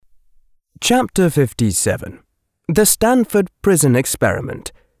Chapter 57. The Stanford Prison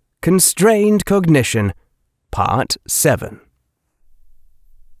Experiment. Constrained Cognition. Part 7.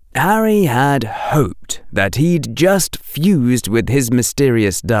 Harry had hoped that he'd just fused with his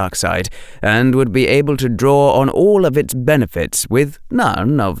mysterious dark side and would be able to draw on all of its benefits with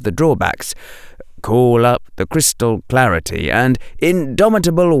none of the drawbacks. Call up the crystal clarity and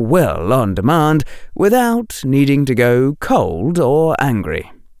indomitable will on demand without needing to go cold or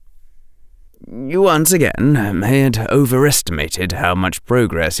angry. Once again, he had overestimated how much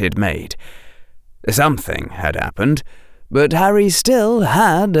progress he'd made. Something had happened, but Harry still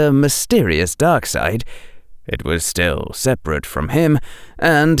had a mysterious dark side. It was still separate from him,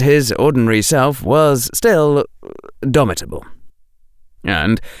 and his ordinary self was still domitable.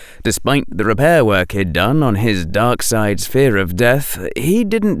 And, despite the repair work he'd done on his dark side's fear of death, he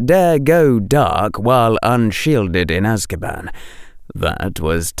didn't dare go dark while unshielded in Azkaban. That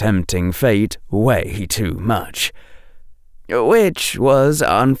was tempting fate way too much. Which was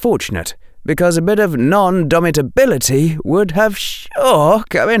unfortunate, because a bit of non-domitability would have sure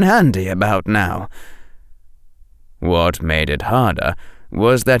come in handy about now. What made it harder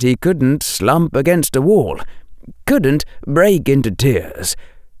was that he couldn't slump against a wall, couldn't break into tears,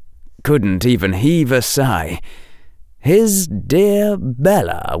 couldn't even heave a sigh. His dear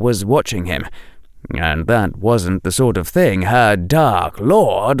Bella was watching him, and that wasn't the sort of thing her Dark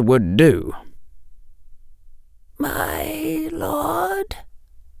Lord would do. "My lord?"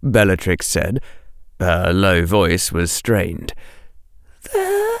 Bellatrix said. Her low voice was strained.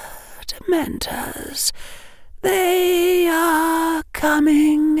 "The Dementors, they are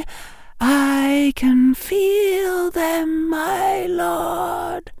coming. I can feel them, my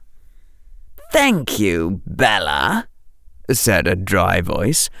lord." "Thank you, Bella," said a dry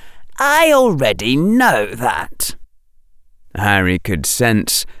voice. "I already know that." Harry could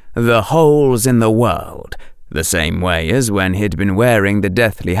sense the holes in the world, the same way as when he'd been wearing the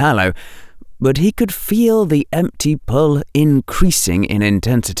Deathly Hallow, but he could feel the empty pull increasing in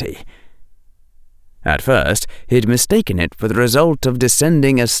intensity. At first, he'd mistaken it for the result of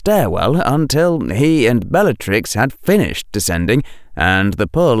descending a stairwell until he and Bellatrix had finished descending and the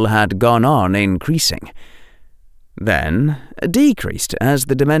pull had gone on increasing. Then decreased as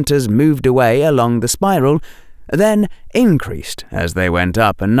the Dementors moved away along the spiral, then increased as they went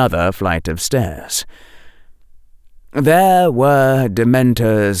up another flight of stairs. There were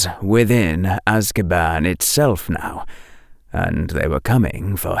Dementors within Azkaban itself now, and they were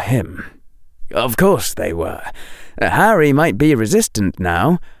coming for him. Of course they were. Harry might be resistant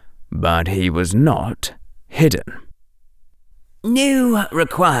now, but he was not hidden. "New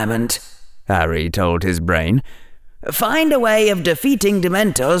requirement," Harry told his brain. "Find a way of defeating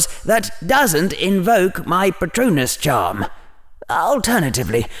Dementors that doesn't invoke my Patronus charm.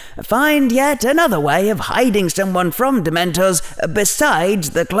 Alternatively, find yet another way of hiding someone from Dementors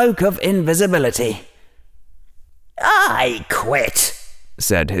besides the Cloak of Invisibility." "I quit,"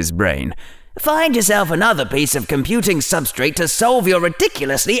 said his brain. "Find yourself another piece of computing substrate to solve your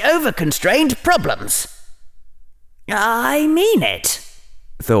ridiculously over-constrained problems." "I mean it,"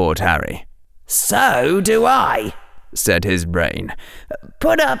 thought Harry. "So do I," said his brain.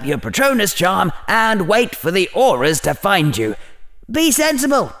 "Put up your Patronus charm and wait for the auras to find you. Be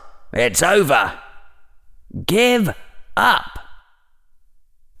sensible. It's over. Give up."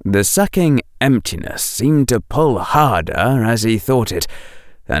 The sucking emptiness seemed to pull harder as he thought it,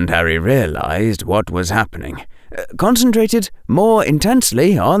 and Harry realized what was happening. Concentrated more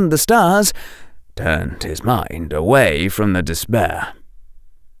intensely on the stars, turned his mind away from the despair.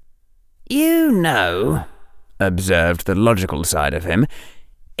 "You know," observed the logical side of him,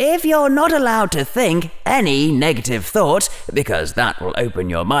 "if you're not allowed to think any negative thoughts, because that will open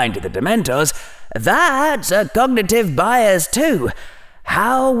your mind to the Dementors, that's a cognitive bias too.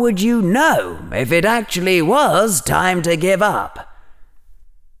 How would you know if it actually was time to give up?"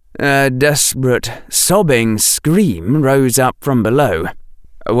 A desperate, sobbing scream rose up from below.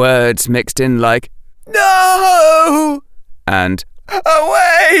 Words mixed in like, "No!" and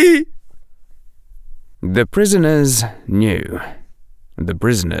 "Away!" The prisoners knew. The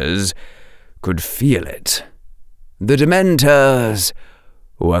prisoners could feel it. The Dementors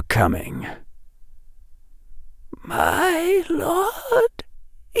were coming. "My lord,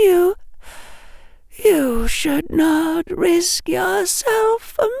 you should not risk yourself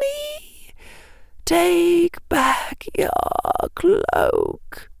for me. Take back your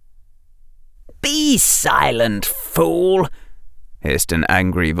cloak." "Be silent, fool," hissed an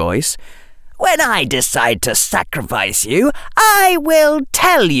angry voice. "When I decide to sacrifice you, I will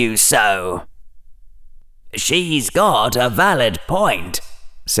tell you so." "She's got a valid point,"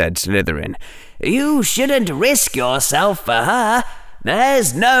 said Slytherin. "You shouldn't risk yourself for her.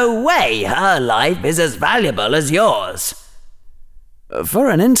 There's no way her life is as valuable as yours." For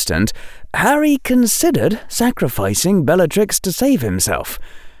an instant, Harry considered sacrificing Bellatrix to save himself.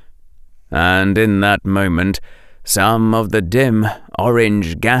 And in that moment, some of the dim,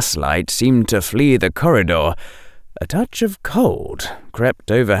 orange gaslight seemed to flee the corridor. A touch of cold crept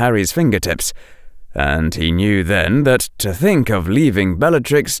over Harry's fingertips, and he knew then that to think of leaving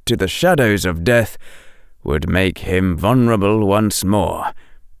Bellatrix to the shadows of death would make him vulnerable once more.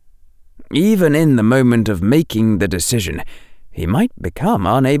 Even in the moment of making the decision, he might become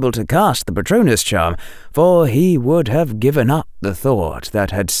unable to cast the Patronus charm, for he would have given up the thought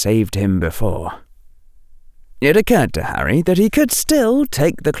that had saved him before. It occurred to Harry that he could still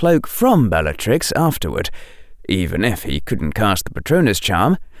take the cloak from Bellatrix afterward, even if he couldn't cast the Patronus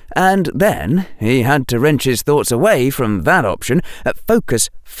charm, and then he had to wrench his thoughts away from that option, focus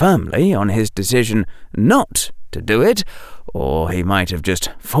firmly on his decision not to do it, or he might have just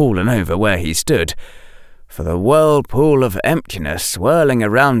fallen over where he stood. For the whirlpool of emptiness swirling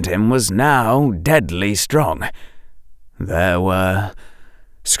around him was now deadly strong. There were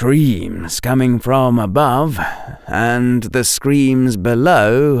screams coming from above, and the screams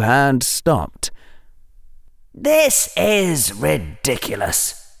below had stopped. "This is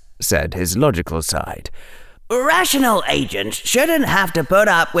ridiculous," said his logical side. "Rational agents shouldn't have to put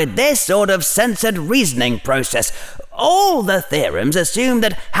up with this sort of censored reasoning process. All the theorems assume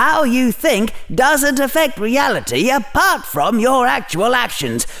that how you think doesn't affect reality apart from your actual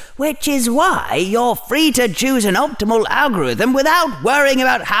actions, which is why you're free to choose an optimal algorithm without worrying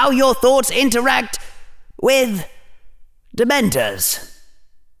about how your thoughts interact with Dementors."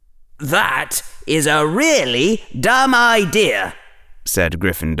 "That is a really dumb idea," said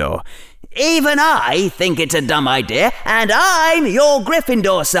Gryffindor. "Even I think it's a dumb idea, and I'm your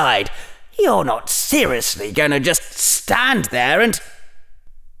Gryffindor side. You're not seriously going to just stand there and—"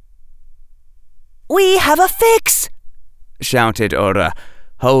 "We have a fix!" shouted Aurora,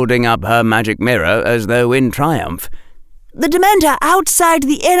 holding up her magic mirror as though in triumph. "The Dementor outside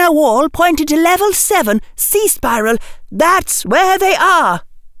the inner wall pointed to level 7, C-Spiral. That's where they are."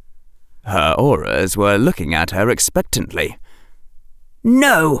 Her auras were looking at her expectantly.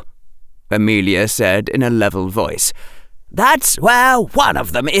 "No," Amelia said in a level voice. "That's where one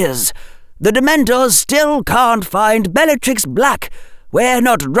of them is. The Dementors still can't find Bellatrix Black. We're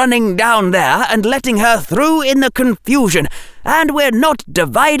not running down there and letting her through in the confusion, and we're not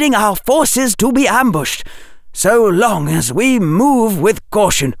dividing our forces to be ambushed. So long as we move with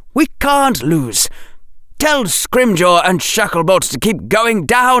caution, we can't lose. Tell Scrimgeour and Shacklebolt to keep going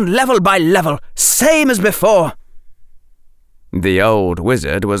down level by level, same as before." The old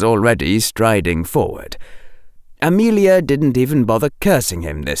wizard was already striding forward. Amelia didn't even bother cursing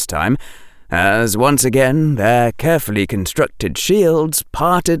him this time, as once again their carefully constructed shields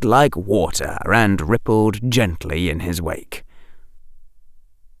parted like water and rippled gently in his wake.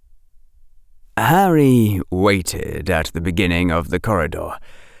 Harry waited at the beginning of the corridor,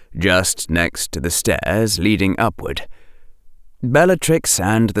 just next to the stairs leading upward. Bellatrix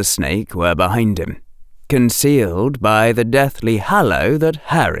and the snake were behind him, concealed by the deathly hallow that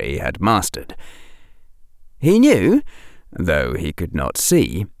Harry had mastered. He knew, though he could not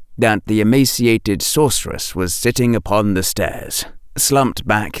see, that the emaciated sorceress was sitting upon the stairs, slumped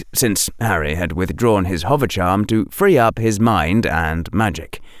back since Harry had withdrawn his hover charm to free up his mind and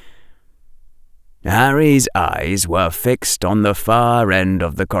magic. Harry's eyes were fixed on the far end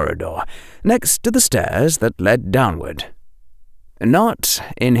of the corridor, next to the stairs that led downward. Not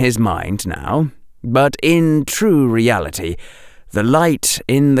in his mind now, but in true reality, the light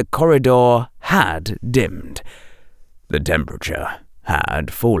in the corridor had dimmed. The temperature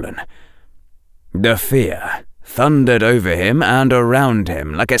had fallen. The fear thundered over him and around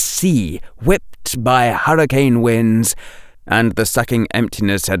him like a sea whipped by hurricane winds, and the sucking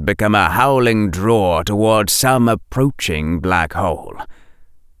emptiness had become a howling draw towards some approaching black hole.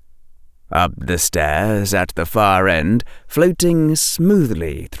 Up the stairs at the far end, floating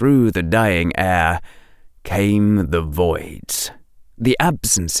smoothly through the dying air, came the voids, the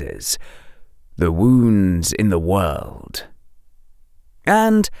absences, the wounds in the world.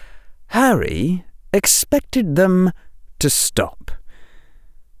 And Harry expected them to stop.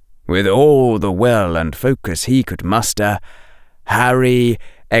 With all the will and focus he could muster, Harry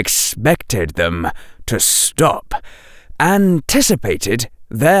expected them to stop, anticipated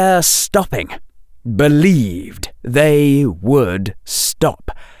their stopping, believed they would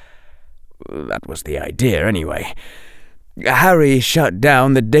stop. That was the idea, anyway. Harry shut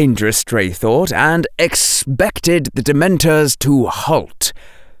down the dangerous stray thought and expected the Dementors to halt,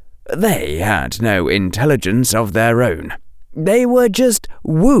 They had no intelligence of their own. They were just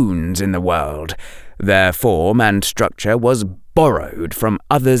wounds in the world. Their form and structure was borrowed from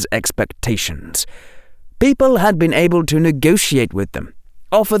others' expectations. People had been able to negotiate with them,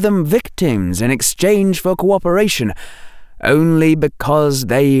 offer them victims in exchange for cooperation, only because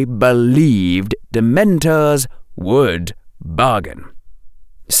they believed Dementors would bargain.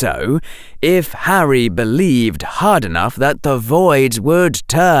 So, if Harry believed hard enough that the voids would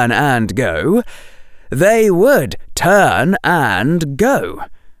turn and go, they would turn and go.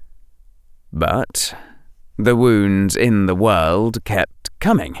 But the wounds in the world kept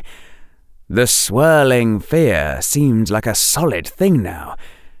coming. The swirling fear seemed like a solid thing now.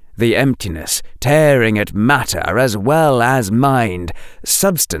 The emptiness tearing at matter as well as mind,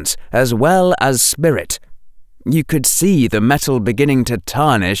 substance as well as spirit. You could see the metal beginning to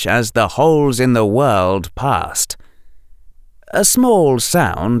tarnish as the holes in the world passed. A small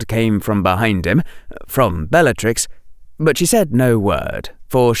sound came from behind him, from Bellatrix, but she said no word,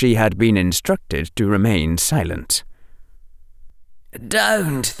 for she had been instructed to remain silent.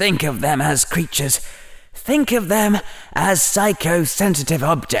 Don't think of them as creatures. Think of them as psychosensitive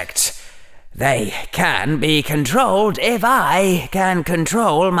objects. They can be controlled if I can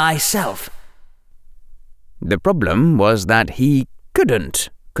control myself. The problem was that he couldn't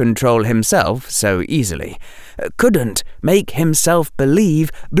control himself so easily, couldn't make himself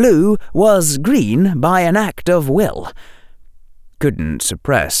believe blue was green by an act of will, couldn't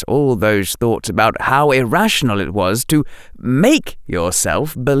suppress all those thoughts about how irrational it was to make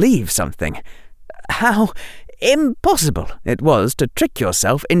yourself believe something, how impossible it was to trick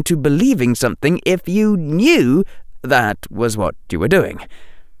yourself into believing something if you knew that was what you were doing.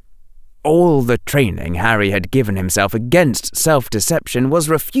 All the training Harry had given himself against self-deception was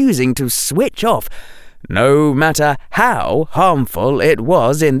refusing to switch off, no matter how harmful it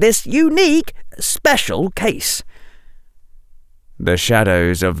was in this unique, special case. The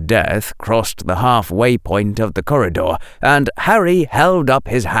shadows of death crossed the halfway point of the corridor, and Harry held up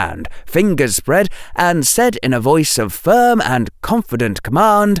his hand, fingers spread, and said in a voice of firm and confident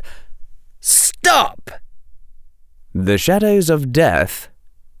command, "Stop!" The shadows of death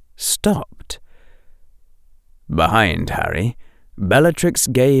stopped. Behind Harry, Bellatrix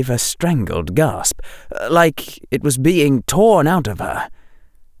gave a strangled gasp, like it was being torn out of her.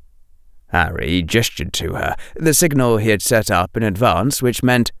 Harry gestured to her, the signal he had set up in advance, which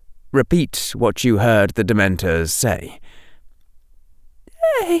meant, "Repeat what you heard the Dementors say."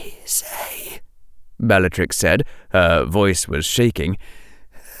 "They say," Bellatrix said. Her voice was shaking.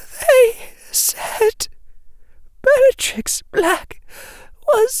 "They said Bellatrix Black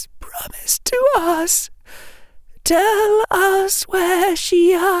was promised to us. Tell us where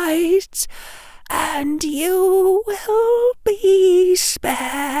she hides, and you will be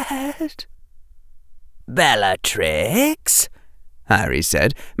spared." Bellatrix? Harry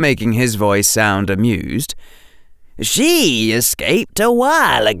said, making his voice sound amused. She escaped a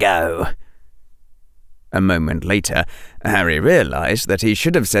while ago. A moment later, Harry realized that he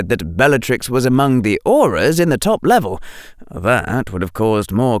should have said that Bellatrix was among the Aurors in the top level. That would have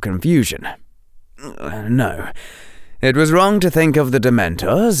caused more confusion. No, it was wrong to think of the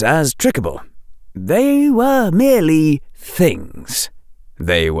Dementors as trickable. They were merely things.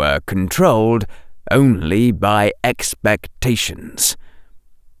 They were controlled only by expectations.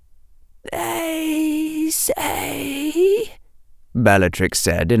 "They say," Bellatrix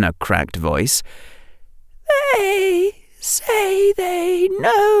said in a cracked voice, "they say they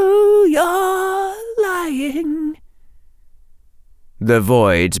know you're lying." The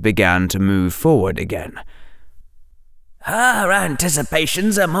voids began to move forward again. Her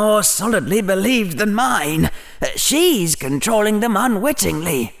anticipations are more solidly believed than mine. She's controlling them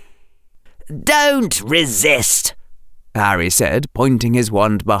unwittingly. Don't resist, Harry said, pointing his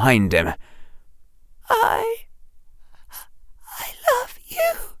wand behind him. I love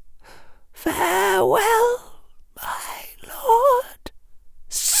you. Farewell, my lord.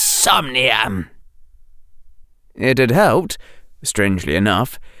 Somnium. It had helped, strangely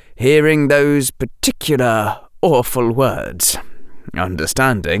enough, hearing those particular awful words.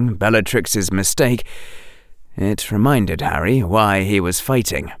 Understanding Bellatrix's mistake, it reminded Harry why he was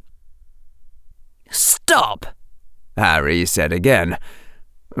fighting. "Stop!" Harry said again.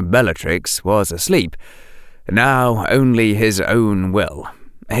 Bellatrix was asleep. Now only his own will,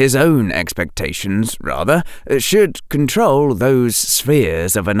 his own expectations, rather, should control those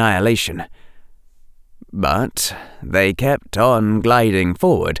spheres of annihilation. But they kept on gliding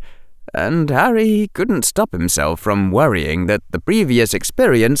forward, and Harry couldn't stop himself from worrying that the previous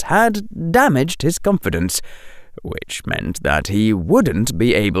experience had damaged his confidence, which meant that he wouldn't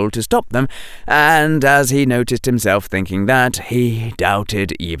be able to stop them, and as he noticed himself thinking that, he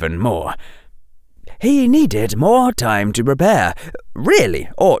doubted even more. He needed more time to prepare. Really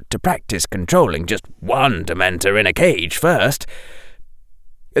ought to practice controlling just one Dementor in a cage first.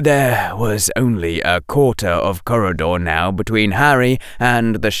 There was only a quarter of corridor now between Harry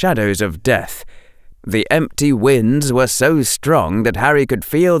and the shadows of death. The empty winds were so strong that Harry could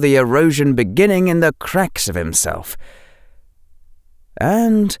feel the erosion beginning in the cracks of himself.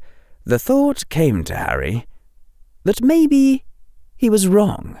 And the thought came to Harry that maybe he was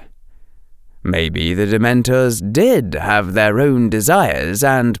wrong. Maybe the Dementors did have their own desires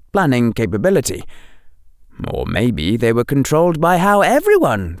and planning capability. Or maybe they were controlled by how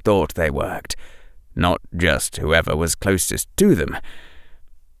everyone thought they worked, not just whoever was closest to them.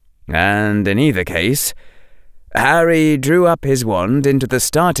 And in either case, Harry drew up his wand into the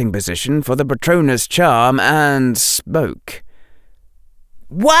starting position for the Patronus charm and spoke.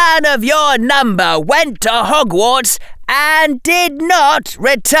 "One of your number went to Hogwarts and did not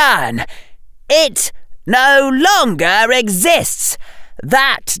return. It no longer exists.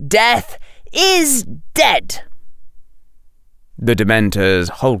 That death is dead." The Dementors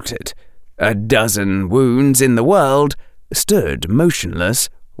halted. A dozen wounds in the world stood motionless,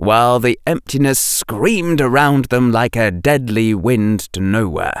 while the emptiness screamed around them like a deadly wind to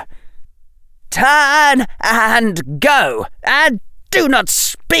nowhere. "Turn and go, and do not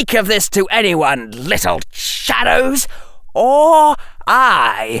speak of this to anyone, little shadows, or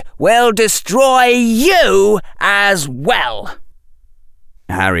I will destroy you as well."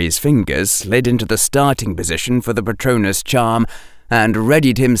 Harry's fingers slid into the starting position for the Patronus charm and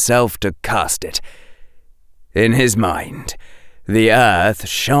readied himself to cast it. In his mind, the earth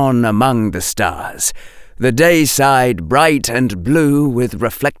shone among the stars, the day side bright and blue with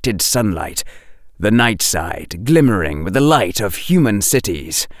reflected sunlight, the night side glimmering with the light of human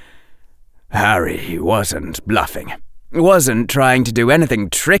cities. Harry wasn't bluffing, wasn't trying to do anything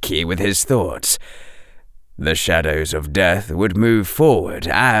tricky with his thoughts. The shadows of death would move forward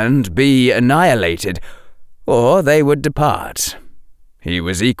and be annihilated, or they would depart. He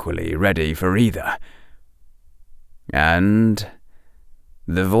was equally ready for either. And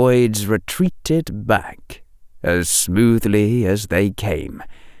the voids retreated back as smoothly as they came,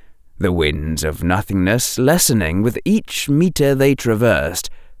 the winds of nothingness lessening with each meter they traversed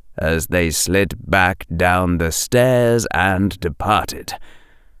as they slid back down the stairs and departed.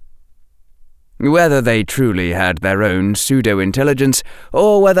 Whether they truly had their own pseudo-intelligence,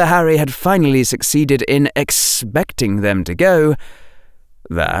 or whether Harry had finally succeeded in expecting them to go,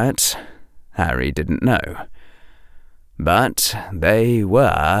 that Harry didn't know. But they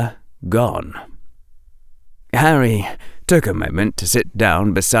were gone. Harry took a moment to sit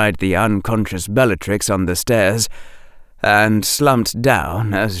down beside the unconscious Bellatrix on the stairs, and slumped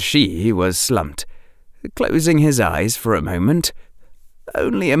down as she was slumped, closing his eyes for a moment.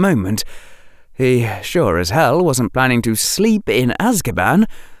 Only a moment. He sure as hell wasn't planning to sleep in Azkaban,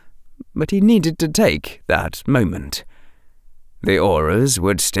 but he needed to take that moment. The Aurors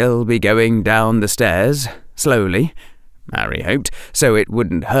would still be going down the stairs, slowly, Harry hoped, so it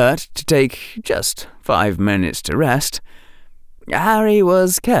wouldn't hurt to take just 5 minutes to rest. Harry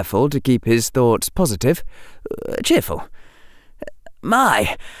was careful to keep his thoughts positive, cheerful.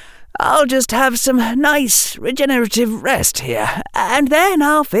 I'll just have some nice regenerative rest here, and then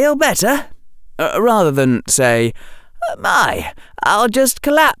I'll feel better. Rather than say, I'll just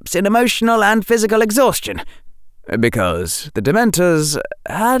collapse in emotional and physical exhaustion. Because the Dementors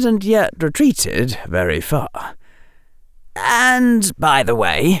hadn't yet retreated very far. "And, by the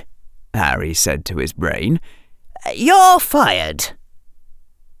way," Harry said to his brain, "you're fired."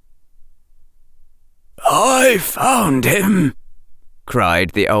 "I found him,"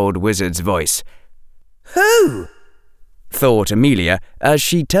 cried the old wizard's voice. "Who?" thought Amelia as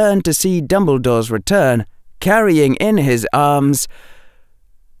she turned to see Dumbledore's return, carrying in his arms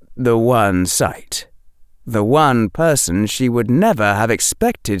the one sight, the one person she would never have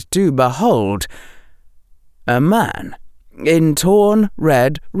expected to behold. A man in torn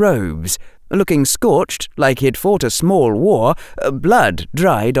red robes, looking scorched like he'd fought a small war, blood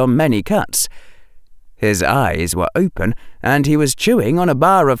dried on many cuts. His eyes were open, and he was chewing on a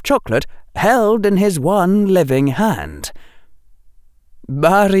bar of chocolate held in his one living hand.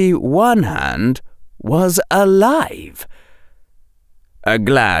 Barry One Hand was alive. A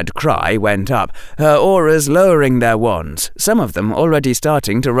glad cry went up, her Aurors lowering their wands, some of them already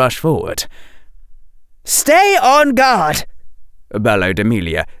starting to rush forward. "Stay on guard," bellowed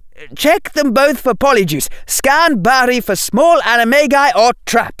Amelia. "Check them both for polyjuice. Scan Barry for small animagi or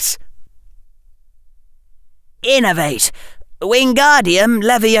traps." innovate. Wingardium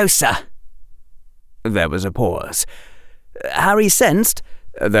Leviosa. There was a pause. Harry sensed,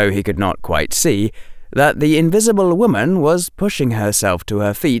 though he could not quite see, that the invisible woman was pushing herself to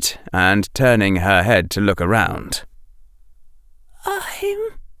her feet and turning her head to look around.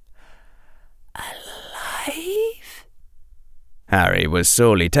 I'm alive? Harry was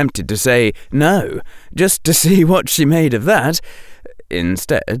sorely tempted to say no, just to see what she made of that.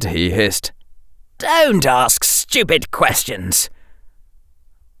 Instead, he hissed, Don't ask stupid questions.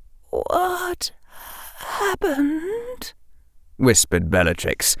 What happened? whispered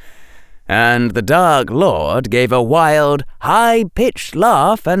Bellatrix, and the Dark Lord gave a wild, high-pitched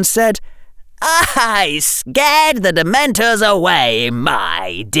laugh and said, I scared the Dementors away,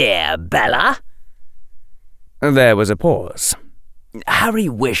 my dear Bella. There was a pause. Harry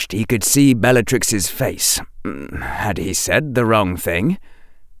wished he could see Bellatrix's face. Had he said the wrong thing?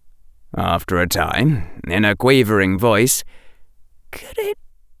 After a time, in a quavering voice, Could it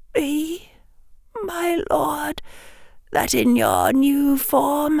be, my lord, that in your new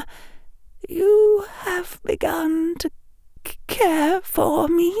form you have begun to care for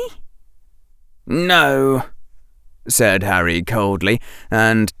me? No, said Harry coldly,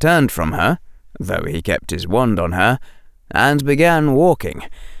 and turned from her, though he kept his wand on her, and began walking.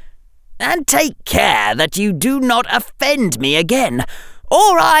 And take care that you do not offend me again,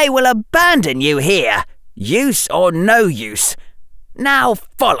 or I will abandon you here, use or no use. Now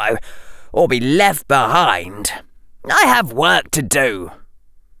follow, or be left behind. I have work to do.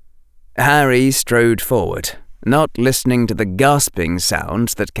 Harry strode forward, not listening to the gasping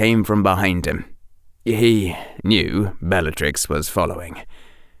sounds that came from behind him. He knew Bellatrix was following.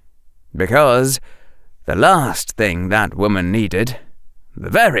 Because the last thing that woman needed, the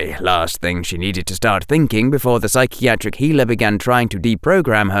very last thing she needed to start thinking before the psychiatric healer began trying to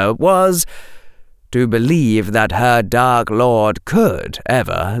deprogram her, was to believe that her Dark Lord could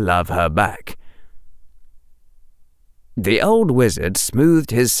ever love her back. The old wizard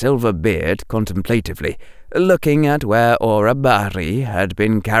smoothed his silver beard contemplatively, looking at where Aurora Barry had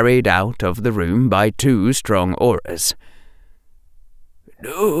been carried out of the room by 2 strong auras.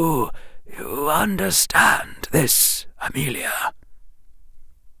 Do you understand this, Amelia?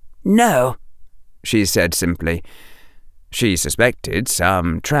 No, she said simply. She suspected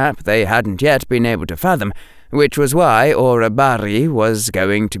some trap they hadn't yet been able to fathom, which was why Aurora Barry was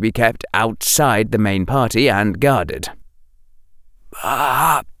going to be kept outside the main party and guarded.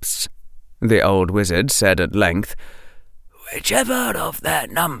 Perhaps, the old wizard said at length, whichever of their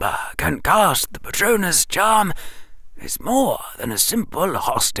number can cast the Patronus charm is more than a simple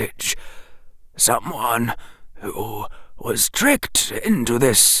hostage. Someone who was tricked into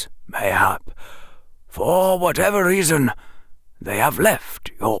this, mayhap. For whatever reason, they have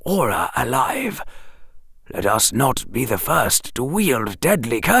left your aura alive. Let us not be the first to wield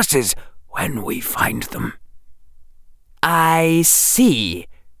deadly curses when we find them. I see,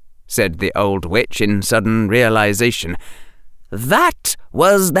 said the old witch in sudden realization. That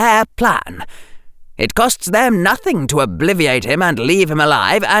was their plan. It costs them nothing to obliviate him and leave him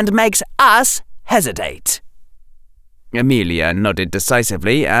alive, and makes us hesitate. Amelia nodded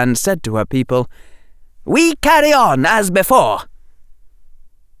decisively and said to her people, We carry on as before.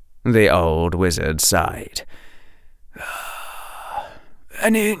 The old wizard sighed.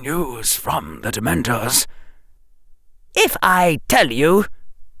 Any news from the Dementors? If I tell you,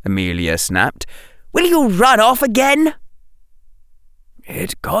 Amelia snapped, will you run off again?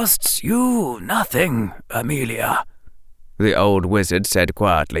 It costs you nothing, Amelia, the old wizard said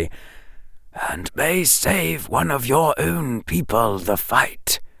quietly, and may save one of your own people the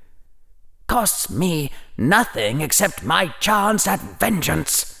fight. Costs me nothing except my chance at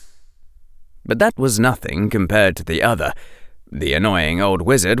vengeance. But that was nothing compared to the other. The annoying old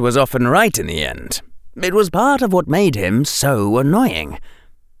wizard was often right in the end. It was part of what made him so annoying.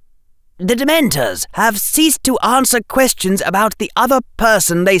 The Dementors have ceased to answer questions about the other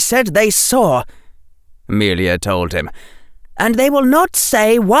person they said they saw, Amelia told him, and they will not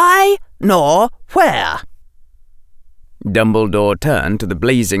say why nor where. Dumbledore turned to the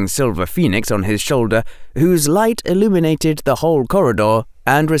blazing silver phoenix on his shoulder, whose light illuminated the whole corridor,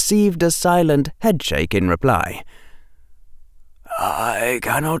 and received a silent headshake in reply. I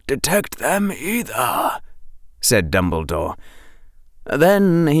cannot detect them either, said Dumbledore.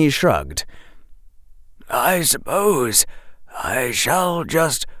 Then he shrugged. I suppose I shall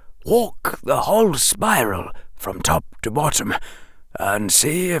just walk the whole spiral from top to bottom and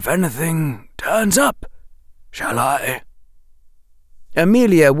see if anything turns up, shall I?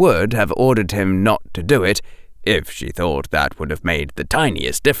 Amelia would have ordered him not to do it, if she thought that would have made the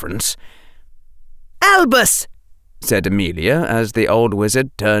tiniest difference. Albus! said Amelia as the old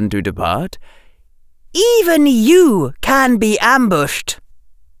wizard turned to depart. Even you can be ambushed.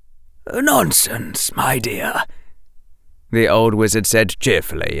 Nonsense, my dear, the old wizard said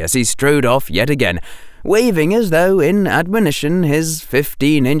cheerfully as he strode off yet again, waving as though in admonition his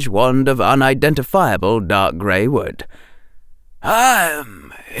 15-inch wand of unidentifiable dark grey wood.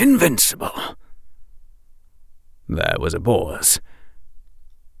 I'm invincible. There was a pause.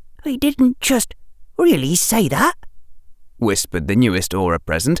 I didn't just really say that, whispered the newest aura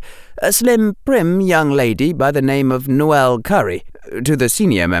present, a slim, prim young lady by the name of Noelle Curry, to the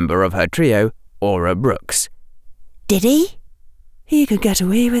senior member of her trio, Aura Brooks. Did he? He could get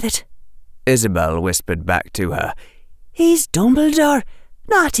away with it, Isabel whispered back to her. He's Dumbledore.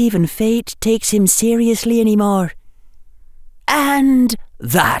 Not even fate takes him seriously anymore. And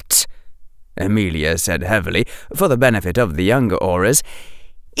that, Amelia said heavily, for the benefit of the younger auras,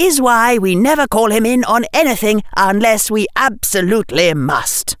 is why we never call him in on anything unless we absolutely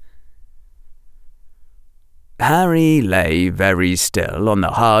must. Harry lay very still on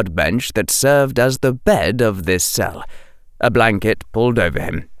the hard bench that served as the bed of this cell, a blanket pulled over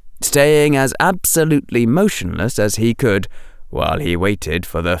him, staying as absolutely motionless as he could while he waited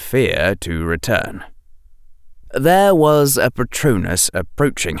for the fear to return. There was a Patronus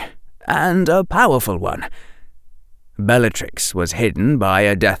approaching, and a powerful one. Bellatrix was hidden by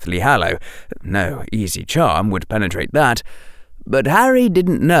a deathly hallow. No easy charm would penetrate that. But Harry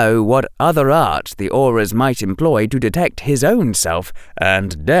didn't know what other art the auras might employ to detect his own self,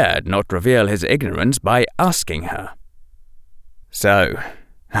 and dared not reveal his ignorance by asking her. So,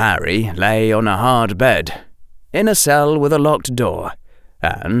 Harry lay on a hard bed, in a cell with a locked door,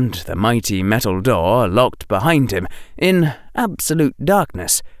 and the mighty metal door locked behind him, in absolute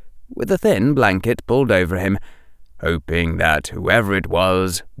darkness, with a thin blanket pulled over him, hoping that whoever it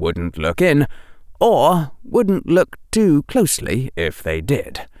was wouldn't look in, or wouldn't look too closely if they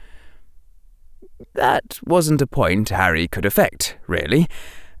did. That wasn't a point Harry could affect, really.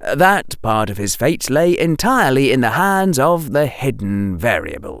 That part of his fate lay entirely in the hands of the hidden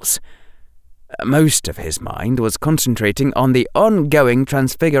variables. Most of his mind was concentrating on the ongoing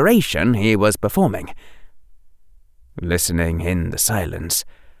transfiguration he was performing. Listening in the silence,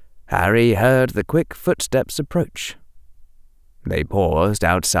 Harry heard the quick footsteps approach. They paused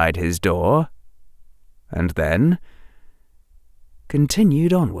outside his door, and then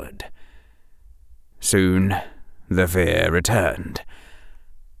continued onward. Soon the fear returned.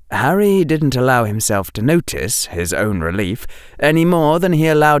 Harry didn't allow himself to notice his own relief any more than he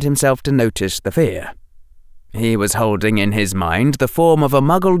allowed himself to notice the fear. He was holding in his mind the form of a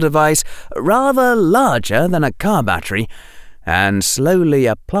Muggle device rather larger than a car battery, and slowly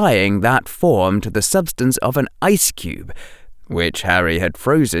applying that form to the substance of an ice cube, which Harry had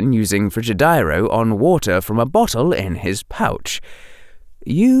frozen using Frigidaire on water from a bottle in his pouch.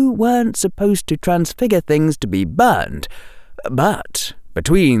 You weren't supposed to transfigure things to be burned, but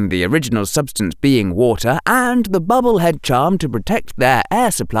between the original substance being water and the bubblehead charm to protect their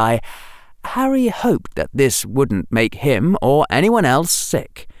air supply, Harry hoped that this wouldn't make him or anyone else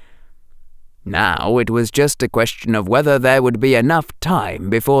sick. Now it was just a question of whether there would be enough time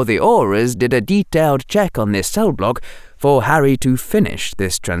before the auras did a detailed check on this cell block for Harry to finish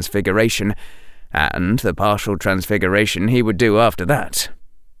this transfiguration, and the partial transfiguration he would do after that.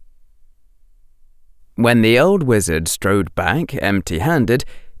 When the old wizard strode back empty-handed,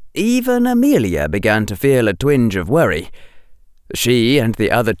 even Amelia began to feel a twinge of worry. She and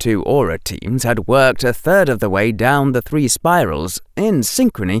the other two aura teams had worked a third of the way down the 3 spirals, in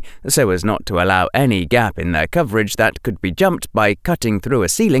synchrony so as not to allow any gap in their coverage that could be jumped by cutting through a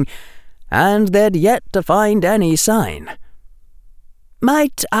ceiling, and they'd yet to find any sign.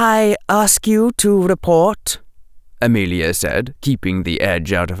 Might I ask you to report? Amelia said, keeping the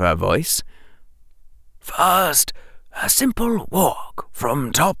edge out of her voice. First, a simple walk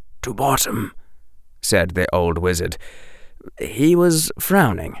from top to bottom, said the old wizard. He was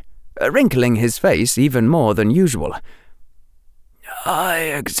frowning, wrinkling his face even more than usual. I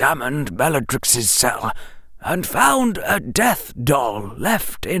examined Bellatrix's cell and found a death doll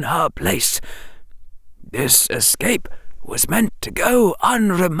left in her place. This escape was meant to go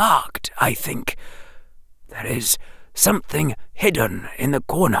unremarked, I think. There is something hidden in the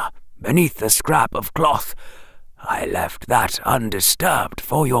corner beneath the scrap of cloth. I left that undisturbed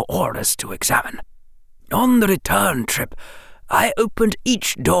for your auras to examine. On the return trip, I opened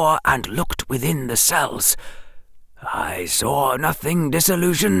each door and looked within the cells. I saw nothing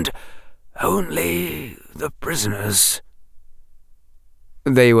disillusioned, only the prisoners.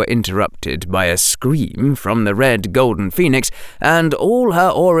 They were interrupted by a scream from the red golden phoenix, and all her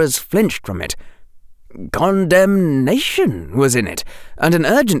auras flinched from it. Condemnation was in it, and an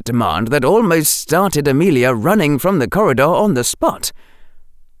urgent demand that almost started Amelia running from the corridor on the spot.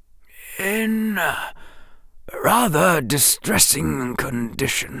 In a rather distressing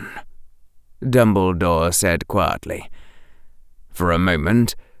condition, Dumbledore said quietly. For a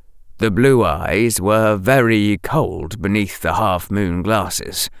moment, the blue eyes were very cold beneath the half-moon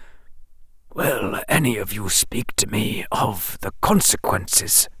glasses. Will any of you speak to me of the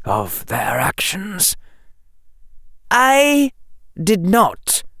consequences of their actions? I did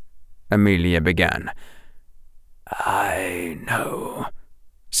not, Amelia began. I know,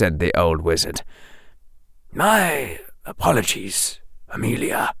 said the old wizard. My apologies,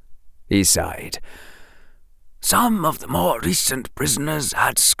 Amelia, he sighed. Some of the more recent prisoners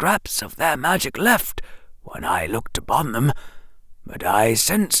had scraps of their magic left when I looked upon them, but I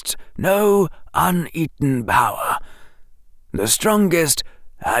sensed no uneaten power. The strongest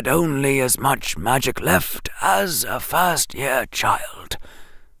had only as much magic left as a first-year child.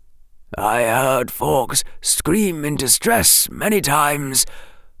 I heard Fawkes scream in distress many times,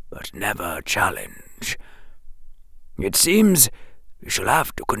 but never challenge. It seems you shall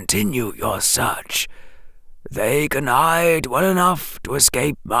have to continue your search. They can hide well enough to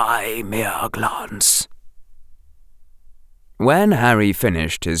escape my mere glance. When Harry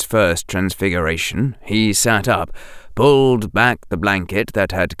finished his first transfiguration, he sat up, pulled back the blanket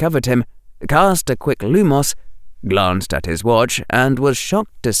that had covered him, cast a quick lumos, glanced at his watch, and was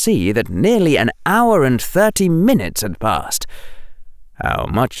shocked to see that nearly an hour and 30 minutes had passed. How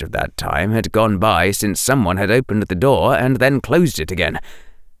much of that time had gone by since someone had opened the door and then closed it again?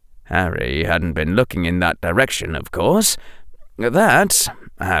 Harry hadn't been looking in that direction, of course. That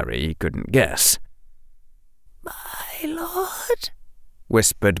Harry couldn't guess. "My lord?"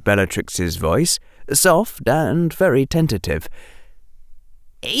 whispered Bellatrix's voice, soft and very tentative.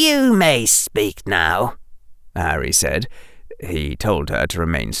 "You may speak now," Harry said. He told her to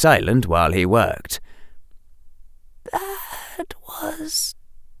remain silent while he worked. "That was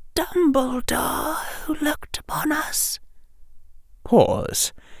Dumbledore who looked upon us."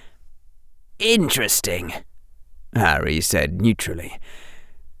 Pause. "Interesting," Harry said neutrally.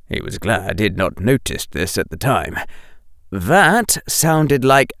 He was glad he'd not noticed this at the time. That sounded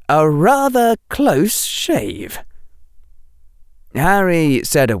like a rather close shave. Harry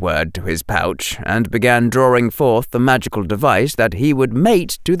said a word to his pouch and began drawing forth the magical device that he would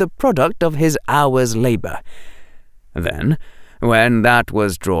mate to the product of his hour's labour. Then, when that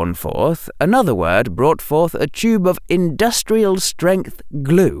was drawn forth, another word brought forth a tube of industrial-strength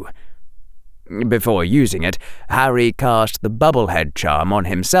glue. Before using it, Harry cast the Bubblehead charm on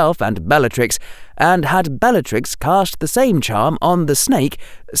himself and Bellatrix, and had Bellatrix cast the same charm on the snake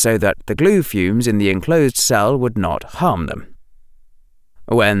so that the glue fumes in the enclosed cell would not harm them.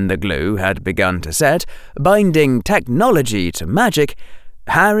 When the glue had begun to set, binding technology to magic,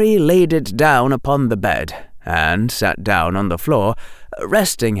 Harry laid it down upon the bed and sat down on the floor,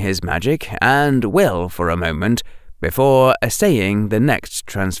 resting his magic and will for a moment before essaying the next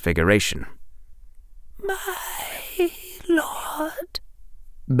transfiguration. "My lord?"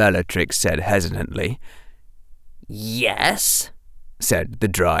 Bellatrix said hesitantly. "Yes," said the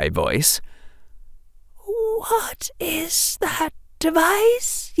dry voice. "What is that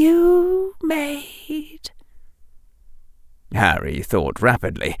device you made?" Harry thought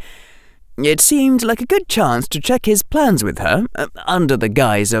rapidly. It seemed like a good chance to check his plans with her, under the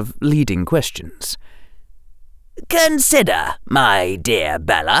guise of leading questions. "Consider, my dear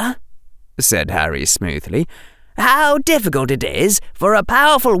Bella," said Harry smoothly, "how difficult it is for a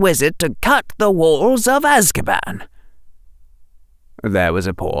powerful wizard to cut the walls of Azkaban." There was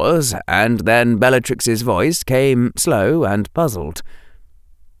a pause, and then Bellatrix's voice came slow and puzzled.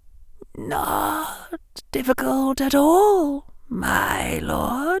 "Not difficult at all, my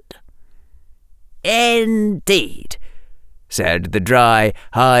lord." "Indeed," said the dry,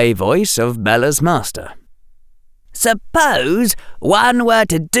 high voice of Bella's master. "Suppose one were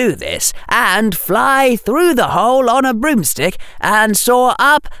to do this and fly through the hole on a broomstick and soar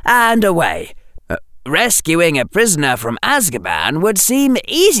up and away. Rescuing a prisoner from Azkaban would seem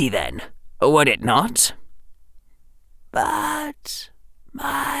easy then, would it not?" "But,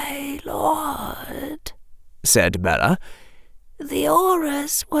 my lord," said Bella, "the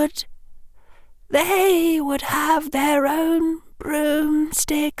Aurors They would have their own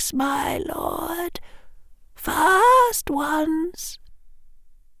broomsticks, my lord. Fast ones."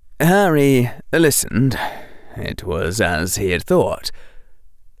 Harry listened. It was as he had thought.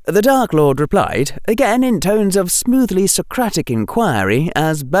 The Dark Lord replied, again in tones of smoothly Socratic inquiry,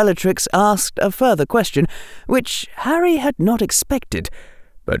 as Bellatrix asked a further question, which Harry had not expected,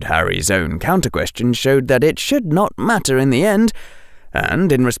 But Harry's own counter-question showed that it should not matter in the end,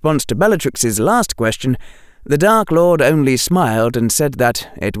 and in response to Bellatrix's last question, the Dark Lord only smiled and said that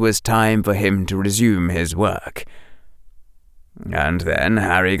it was time for him to resume his work. And then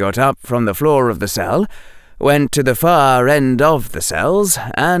Harry got up from the floor of the cell, went to the far end of the cells,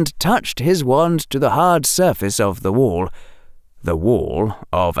 and touched his wand to the hard surface of the wall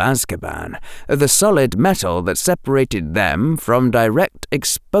of Azkaban, the solid metal that separated them from direct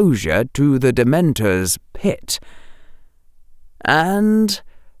exposure to the Dementor's pit. And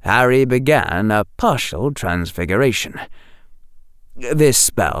Harry began a partial transfiguration. This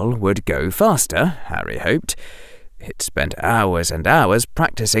spell would go faster, Harry hoped. He'd spent hours and hours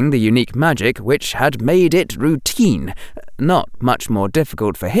practicing the unique magic which had made it routine, not much more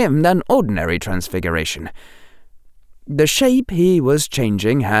difficult for him than ordinary transfiguration. The shape he was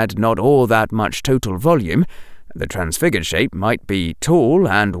changing had not all that much total volume. The transfigured shape might be tall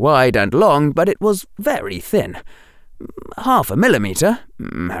and wide and long, but it was very thin. 0.5 millimeter,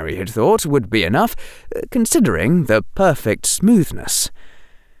 Harry had thought, would be enough, considering the perfect smoothness.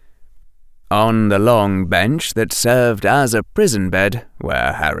 On the long bench that served as a prison bed,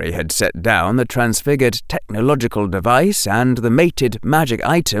 where Harry had set down the transfigured technological device and the mated magic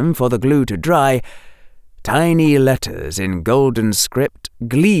item for the glue to dry, tiny letters in golden script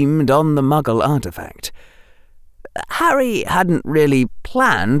gleamed on the Muggle artifact. Harry hadn't really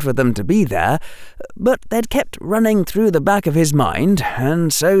planned for them to be there, but they'd kept running through the back of his mind,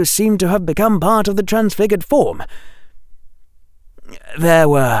 and so seemed to have become part of the transfigured form. There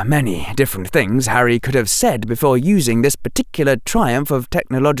were many different things Harry could have said before using this particular triumph of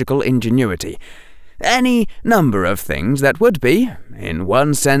technological ingenuity. Any number of things that would be, in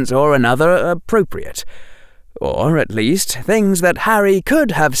one sense or another, appropriate. Or, at least, things that Harry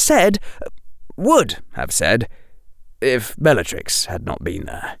could have said, would have said, if Bellatrix had not been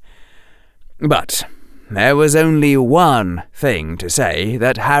there. But there was only one thing to say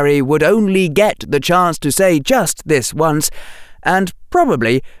that Harry would only get the chance to say just this once, and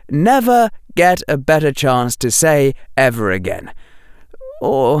probably never get a better chance to say ever again.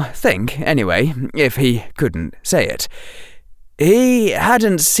 Or think, anyway, if he couldn't say it. He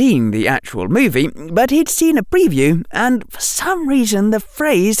hadn't seen the actual movie, but he'd seen a preview, and for some reason the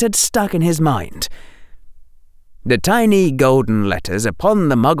phrase had stuck in his mind. The tiny golden letters upon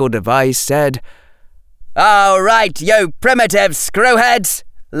the Muggle device said, "All right, you primitive screwheads,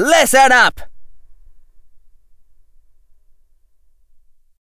 listen up!